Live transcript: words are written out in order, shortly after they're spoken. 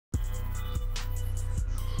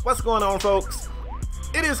What's going on, folks?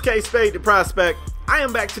 It is KspadeTheProspect. I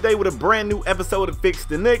am back today with a brand new episode of Fix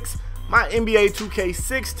the Knicks, my NBA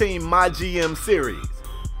 2K16 MyGM series.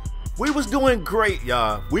 We was doing great,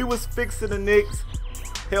 y'all. We was fixing the Knicks.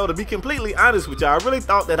 Hell, to be completely honest with y'all, I really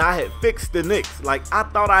thought that I had fixed the Knicks. Like, I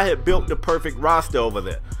thought I had built the perfect roster over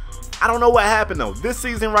there. I don't know what happened though. This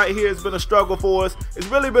season right here has been a struggle for us. It's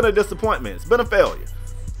really been a disappointment. It's been a failure.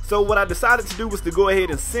 So what I decided to do was to go ahead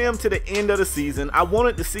and sim to the end of the season. I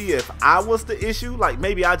wanted to see if I was the issue, like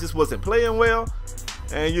maybe I just wasn't playing well.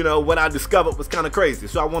 And you know, what I discovered was kind of crazy.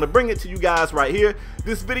 So I want to bring it to you guys right here.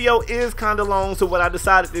 This video is kind of long, so what I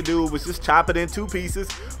decided to do was just chop it in 2 pieces.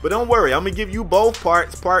 But don't worry, I'm going to give you both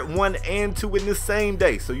parts, part 1 and 2 in the same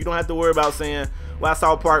day. So you don't have to worry about saying, well, I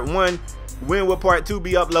saw part 1, when will part 2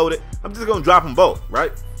 be uploaded? I'm just going to drop them both,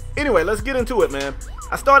 right? Anyway, let's get into it, man.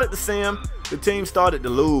 I started the sim. The team started to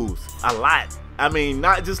lose a lot. I mean,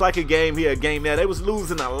 not just like a game here, a game there. They was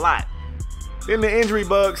losing a lot. Then the injury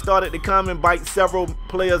bug started to come and bite several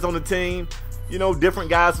players on the team. You know, different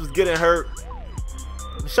guys was getting hurt.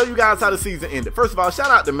 I'll show you guys how the season ended. First of all,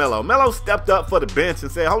 shout out to Melo. Melo stepped up for the bench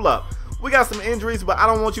and said, hold up, we got some injuries, but I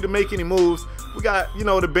don't want you to make any moves. We got, you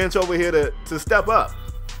know, the bench over here to step up.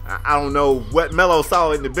 I don't know what Melo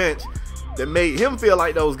saw in the bench that made him feel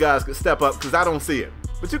like those guys could step up, because I don't see it.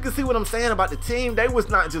 But you can see what I'm saying about the team. They was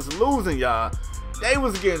not just losing, y'all. They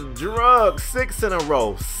was getting drugged 6 in a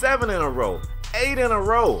row, 7 in a row, 8 in a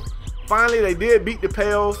row. Finally, they did beat the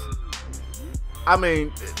Pels. I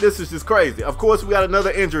mean, this is just crazy. Of course, we got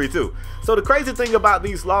another injury too. So the crazy thing about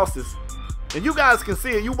these losses, and you guys can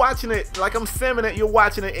see it, you watching it like I'm simming it, you're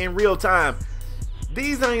watching it in real time.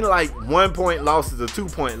 These ain't like 1-point losses or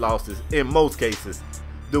 2-point losses in most cases.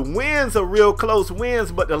 The wins are real close wins,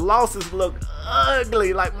 but the losses look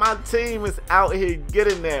ugly. Like, my team is out here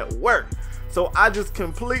getting that work. So I just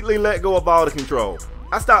completely let go of all the control.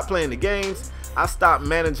 I stopped playing the games. I stopped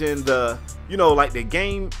managing the, you know, like the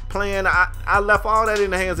game plan. I left all that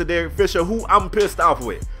in the hands of Derek Fisher, who I'm pissed off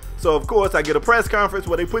with. So of course I get a press conference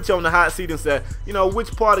where they put you on the hot seat and say, you know, which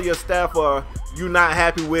part of your staff are you not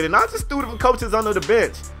happy with? And I just threw them coaches under the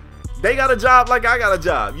bench. They got a job like I got a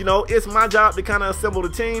job. You know, it's my job to kind of assemble the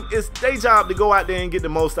team. It's their job to go out there and get the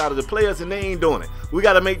most out of the players, and they ain't doing it. We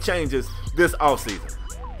got to make changes this offseason.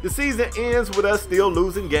 The season ends with us still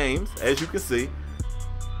losing games, as you can see.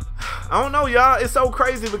 I don't know, y'all. It's so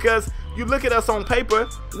crazy because you look at us on paper,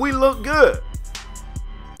 we look good.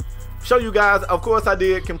 Show you guys, of course, I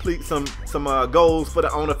did complete some goals for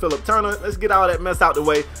the owner, Philip Turner. Let's get all that mess out the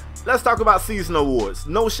way. Let's talk about season awards.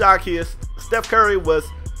 No shock here. Steph Curry was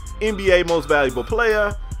NBA Most Valuable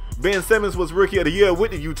Player. Ben Simmons was Rookie of the Year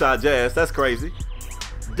with the Utah Jazz. That's crazy.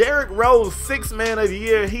 Derrick Rose, 6th Man of the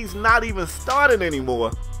Year. He's not even starting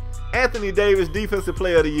anymore. Anthony Davis, Defensive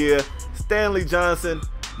Player of the Year. Stanley Johnson,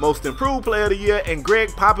 Most Improved Player of the Year. And Greg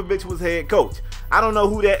Popovich was head coach. I don't know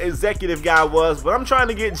who that executive guy was, but I'm trying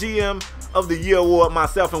to get GM of the Year award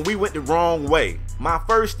myself, and we went the wrong way. My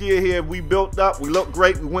first year here, we built up. We looked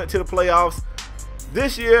great. We went to the playoffs.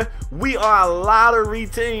 This year, we are a lottery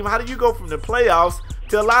team. How do you go from the playoffs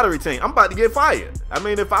to a lottery team? I'm about to get fired. I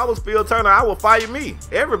mean, if I was Phil Turner, I would fire me.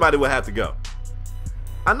 Everybody would have to go.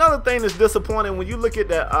 Another thing that's disappointing, when you look at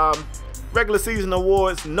the regular season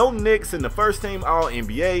awards, no Knicks in the first team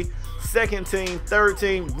All-NBA, second team, third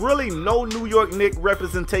team, really no New York Knicks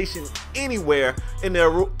representation anywhere in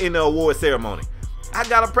the award ceremony. I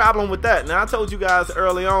got a problem with that. Now, I told you guys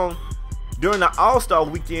early on during the All-Star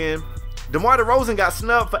weekend, DeMar DeRozan got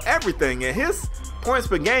snubbed for everything, and his points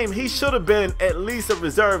per game, he should have been at least a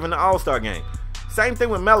reserve in the All-Star game. Same thing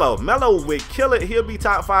with Melo. Melo would kill it. He'll be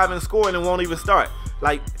top 5 in scoring and won't even start.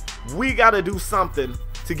 Like, we got to do something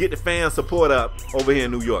to get the fan support up over here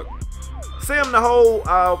in New York. Sam, the whole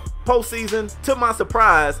postseason, to my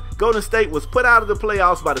surprise, Golden State was put out of the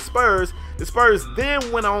playoffs by the Spurs. The Spurs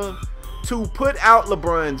then went on to put out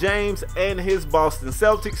LeBron James and his Boston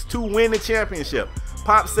Celtics to win the championship.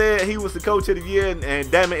 Pop said he was the coach of the year, and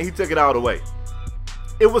damn it, he took it all the way.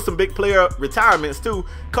 It was some big player retirements too.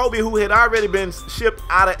 Kobe, who had already been shipped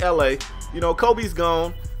out of LA. You know, Kobe's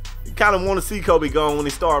gone. You kind of want to see Kobe gone when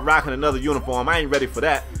he started rocking another uniform. I ain't ready for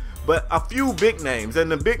that. But a few big names,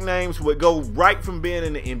 and the big names would go right from being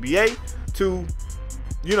in the NBA to,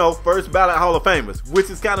 you know, first ballot Hall of Famers, which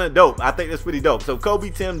is kind of dope. I think that's pretty dope. So Kobe,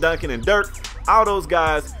 Tim Duncan, and Dirk, all those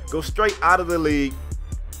guys go straight out of the league.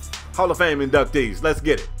 Hall of Fame inductees. Let's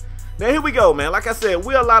get it. Now here we go, man. Like I said,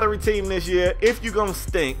 we're a lottery team this year. If you're gonna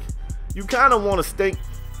stink, you kind of want to stink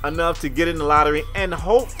enough to get in the lottery and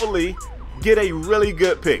hopefully get a really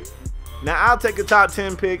good pick. Now I'll take a top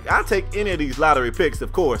 10 pick. I'll take any of these lottery picks,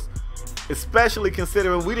 of course. especially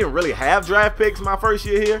considering we didn't really have draft picks my first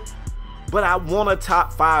year here, but I want a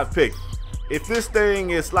top 5 pick. If this thing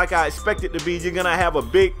is like I expect it to be, you're gonna have a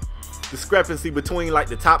big discrepancy between like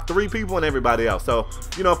the top 3 people and everybody else. So,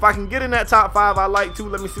 you know, if I can get in that top 5, I like to.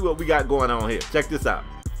 Let me see what we got going on here. Check this out.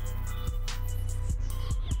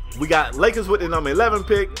 We got Lakers with the number 11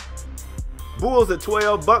 pick, Bulls at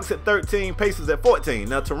 12, Bucks at 13, Pacers at 14.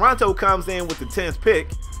 Now Toronto comes in with the 10th pick.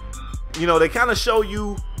 You know, they kind of show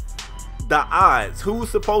you the odds, who's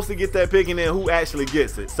supposed to get that pick and then who actually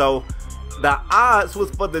gets it. So the odds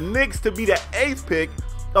was for the Knicks to be the 8th pick.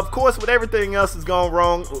 Of course, with everything else that's gone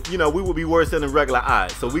wrong, you know, we would be worse than the regular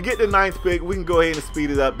odds. So we get the 9th pick. We can go ahead and speed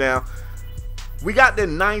it up now. We got the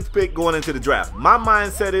 9th pick going into the draft. My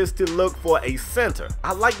mindset is to look for a center.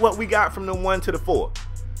 I like what we got from the 1 to the 4.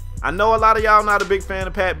 I know a lot of y'all not a big fan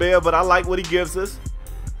of Pat Beal, but I like what he gives us.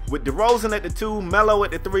 With DeRozan at the 2, Melo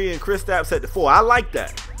at the 3, and Kristaps at the 4. I like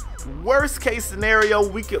that. Worst case scenario,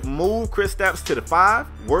 we could move Kristaps to the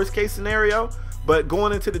 5. Worst case scenario. But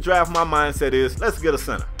going into the draft, my mindset is let's get a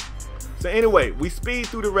center. So anyway, we speed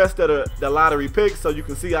through the rest of the lottery picks so you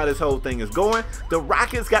can see how this whole thing is going. The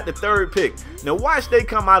Rockets got the 3rd pick. Now watch they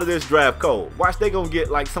come out of this draft cold. Watch they gonna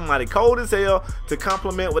get like somebody cold as hell to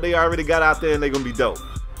complement what they already got out there, and they gonna be dope.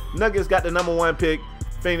 Nuggets got the number 1 pick.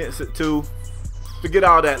 Phoenix at 2. Forget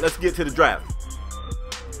all that. Let's get to the draft.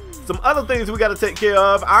 Some other things we got to take care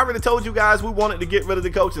of. I already told you guys we wanted to get rid of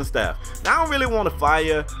the coaching staff. Now, I don't really want to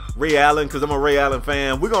fire Ray Allen because I'm a Ray Allen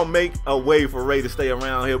fan. We're going to make a way for Ray to stay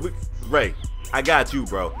around here. Ray, I got you,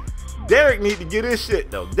 bro. Derek need to get his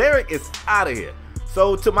shit, though. Derek is out of here.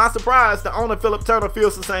 So, to my surprise, the owner, Philip Turner,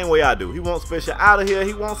 feels the same way I do. He wants Fisher out of here.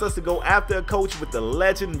 He wants us to go after a coach with the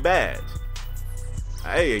legend badge.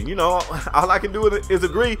 Hey, you know, all I can do is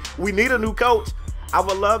agree. We need a new coach. I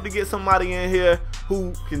would love to get somebody in here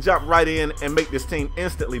who can jump right in and make this team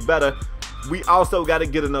instantly better. We also got to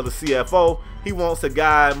get another CFO. He wants a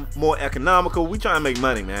guy more economical. We trying to make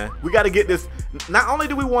money, man. We got to get this. Not only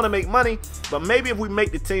do we want to make money, but maybe if we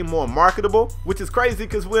make the team more marketable, which is crazy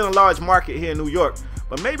because we're in a large market here in New York,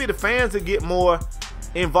 but maybe the fans will get more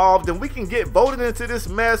involved and we can get voted into this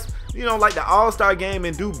mess, you know, like the All-Star game,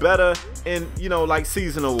 and do better in, you know, like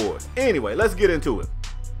season awards. Anyway, let's get into it.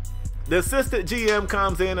 The assistant GM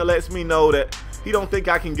comes in and lets me know that he don't think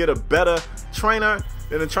I can get a better trainer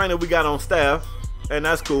than the trainer we got on staff, and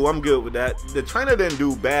that's cool. I'm good with that. The trainer didn't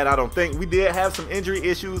do bad, I don't think. We did have some injury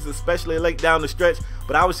issues, especially late down the stretch,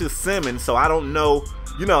 but I was just simming, so I don't know.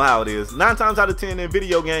 You know how it is. 9 times out of 10 in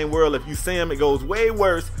video game world, if you sim, it goes way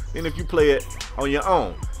worse than if you play it on your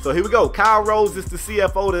own. So here we go. Kyle Rose is the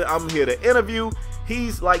CFO that I'm here to interview.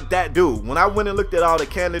 He's like that dude. When I went and looked at all the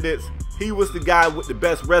candidates, he was the guy with the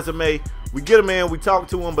best resume. We get him in, we talk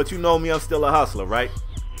to him, but you know me, I'm still a hustler, right?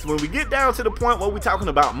 So when we get down to the point where we're talking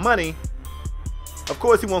about money, of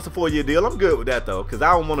course he wants a 4-year deal. I'm good with that though, because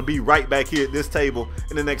I don't want to be right back here at this table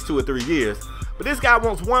in the next 2 or 3 years. But this guy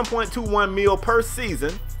wants 1.21 mil per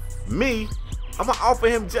season. Me, I'm gonna offer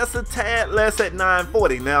him just a tad less at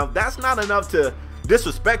 940. Now that's not enough to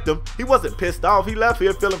disrespect him. He wasn't pissed off. He left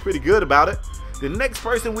here feeling pretty good about it. The next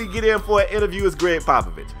person we get in for an interview is Greg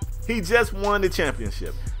Popovich. He just won the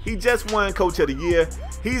championship. He just won Coach of the Year.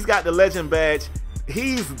 He's got the legend badge.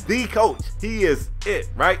 He's the coach. He is it,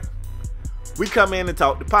 right? We come in and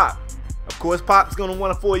talk to Pop. Of course, Pop's going to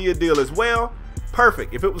want a 4-year deal as well.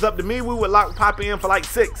 Perfect. If it was up to me, we would lock Pop in for like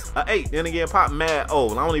 6 or 8. Then again, Pop mad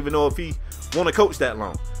old. I don't even know if he want to coach that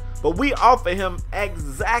long. But we offer him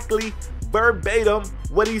exactly verbatim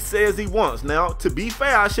what he says he wants. Now, to be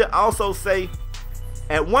fair, I should also say,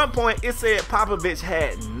 at one point, it said Popovich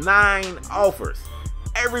had 9 offers.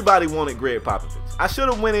 Everybody wanted Greg Popovich. I should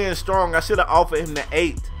have went in strong. I should have offered him the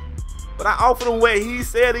 8. But I offered him what he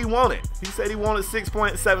said he wanted. He said he wanted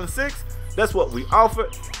 6.76. That's what we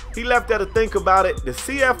offered. He left there to think about it. The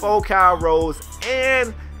CFO, Kyle Rose,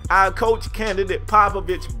 and our coach candidate,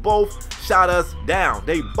 Popovich, both shot us down.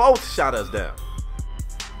 They both shot us down.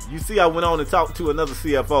 You see, I went on and talked to another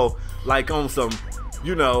CFO, like on some,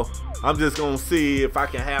 you know, I'm just going to see if I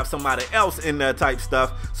can have somebody else in there type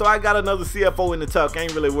stuff. So I got another CFO in the tuck.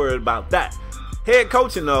 Ain't really worried about that. Head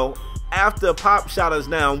coaching, though, after Pop shot us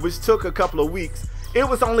down, which took a couple of weeks, it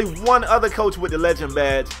was only one other coach with the legend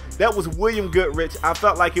badge. That was William Goodrich. I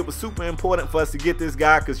felt like it was super important for us to get this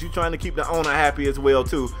guy because you're trying to keep the owner happy as well,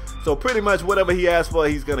 too. So pretty much whatever he asked for,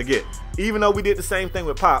 he's going to get. Even though we did the same thing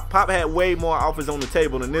with Pop. Pop had way more offers on the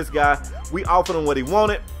table than this guy. We offered him what he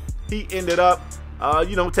wanted. He ended up,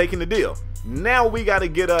 you know, taking the deal. Now we got to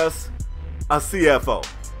get us a CFO.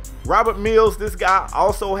 Robert Mills, this guy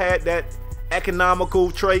also had that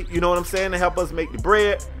economical trait, you know what I'm saying, to help us make the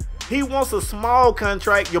bread. He wants a small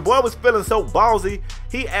contract. Your boy was feeling so ballsy,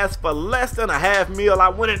 he asked for less than a $500,000. I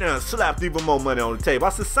went in there and slapped even more money on the table. I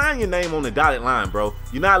said, sign your name on the dotted line, bro.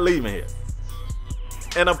 You're not leaving here.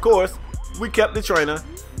 And of course, we kept the trainer,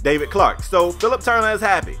 David Clark. So Philip Turner is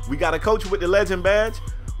happy. We got a coach with the legend badge.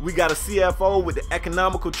 We got a CFO with the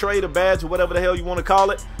economical trader badge, or whatever the hell you want to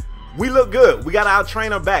call it. We look good. We got our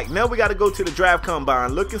trainer back. Now we got to go to the draft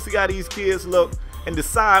combine, look and see how these kids look, and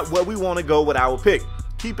decide where we want to go with our pick.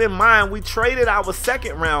 Keep in mind, we traded our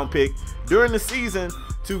second-round pick during the season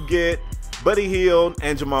to get Buddy Hield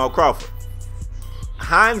and Jamal Crawford.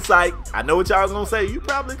 Hindsight, I know what y'all gonna say. You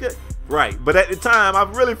probably could. Right, but at the time, I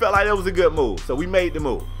really felt like that was a good move, so we made the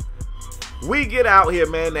move. We get out here,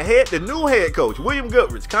 man. The new head coach, William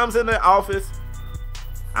Goodrich, comes in the office.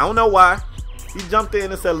 I don't know why. He jumped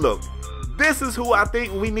in and said, look, this is who I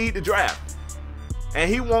think we need to draft. And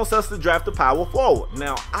he wants us to draft a power forward.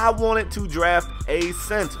 Now, I wanted to draft a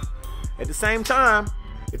center. At the same time,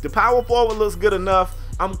 if the power forward looks good enough,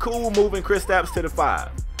 I'm cool moving Kristaps to the 5.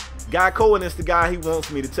 Guy Cohen is the guy he wants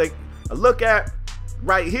me to take a look at.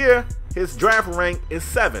 Right here, his draft rank is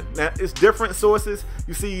 7. Now, it's different sources.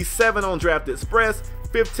 You see he's 7 on Draft Express,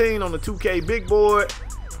 15 on the 2K big board.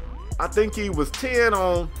 I think he was 10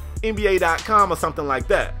 on NBA.com or something like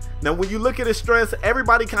that. Now, when you look at his strengths,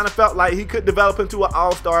 everybody kind of felt like he could develop into an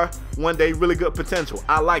all-star one day, really good potential.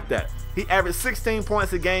 I like that. He averaged 16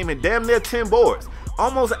 points a game and damn near 10 boards.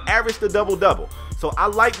 Almost averaged a double-double. So I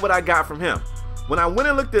like what I got from him. When I went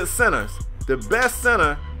and looked at centers, the best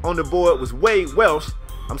center on the board was Wade Welsh.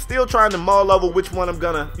 I'm still trying to mull over which one I'm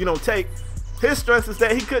gonna, take. His strength is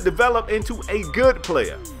that he could develop into a good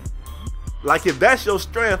player. Like, if that's your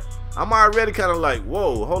strength, I'm already kind of like,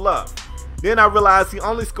 whoa, hold up. Then I realized he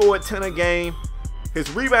only scored 10 a game. His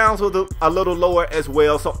rebounds were a little lower as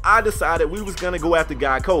well, so I decided we was gonna go after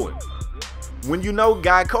Guy Cohen. When you know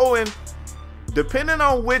Guy Cohen, depending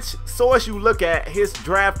on which source you look at, his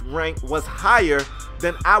draft rank was higher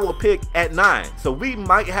than our pick at 9. So we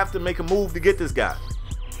might have to make a move to get this guy.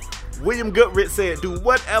 William Goodrich said, do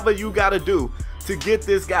whatever you gotta do to get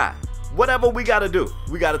this guy. Whatever we gotta do,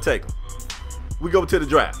 we gotta take him. We go to the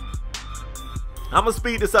draft. I'm gonna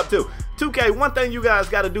speed this up too. 2K, one thing you guys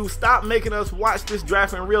gotta do, stop making us watch this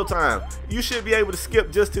draft in real time. You should be able to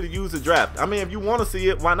skip just to the user draft. I mean, if you wanna see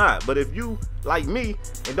it, why not? But if you, like me,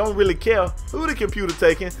 and don't really care who the computer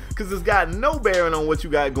taking, cause it's got no bearing on what you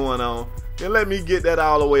got going on, then let me get that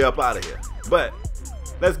all the way up out of here. But,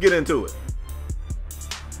 let's get into it.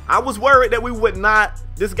 I was worried that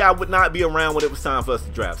this guy would not be around when it was time for us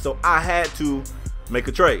to draft. So I had to make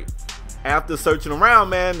a trade. After searching around,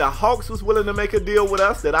 man, the Hawks was willing to make a deal with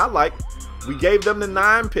us that I liked. We gave them the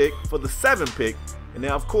 9 pick for the 7 pick. And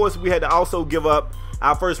then, of course, we had to also give up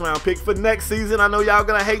our first-round pick for next season. I know y'all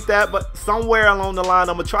going to hate that, but somewhere along the line,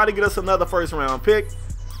 I'm going to try to get us another first-round pick.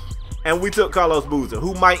 And we took Carlos Boozer,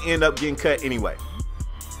 who might end up getting cut anyway.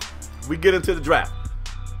 We get into the draft.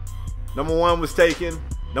 Number 1 was taken.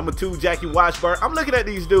 Number 2, Jackie Washburn. I'm looking at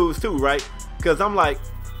these dudes too, right? Because I'm like,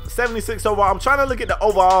 76 overall. I'm trying to look at the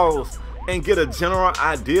overalls and get a general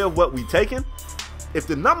idea of what we taking. If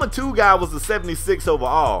the number 2 guy was a 76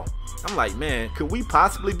 overall, I'm like, man, could we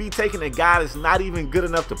possibly be taking a guy that's not even good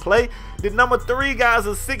enough to play? The number 3 guy's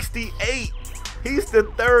a 68. He's the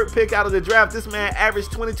 3rd pick out of the draft. This man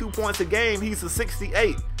averaged 22 points a game. He's a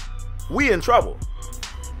 68. We in trouble.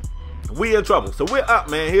 We in trouble. So we're up,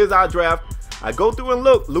 man. Here's our draft. I go through and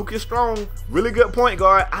look. Lucas Strong, really good point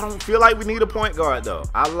guard. I don't feel like we need a point guard, though.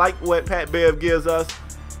 I like what Pat Bev gives us.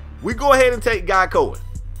 We go ahead and take Guy Cohen.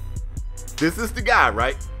 This is the guy,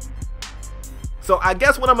 right? So I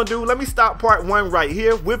guess what I'm going to do, let me stop part 1 right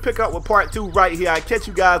here. We'll pick up with part 2 right here. I'll catch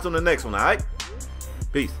you guys on the next one, all right?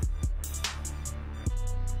 Peace.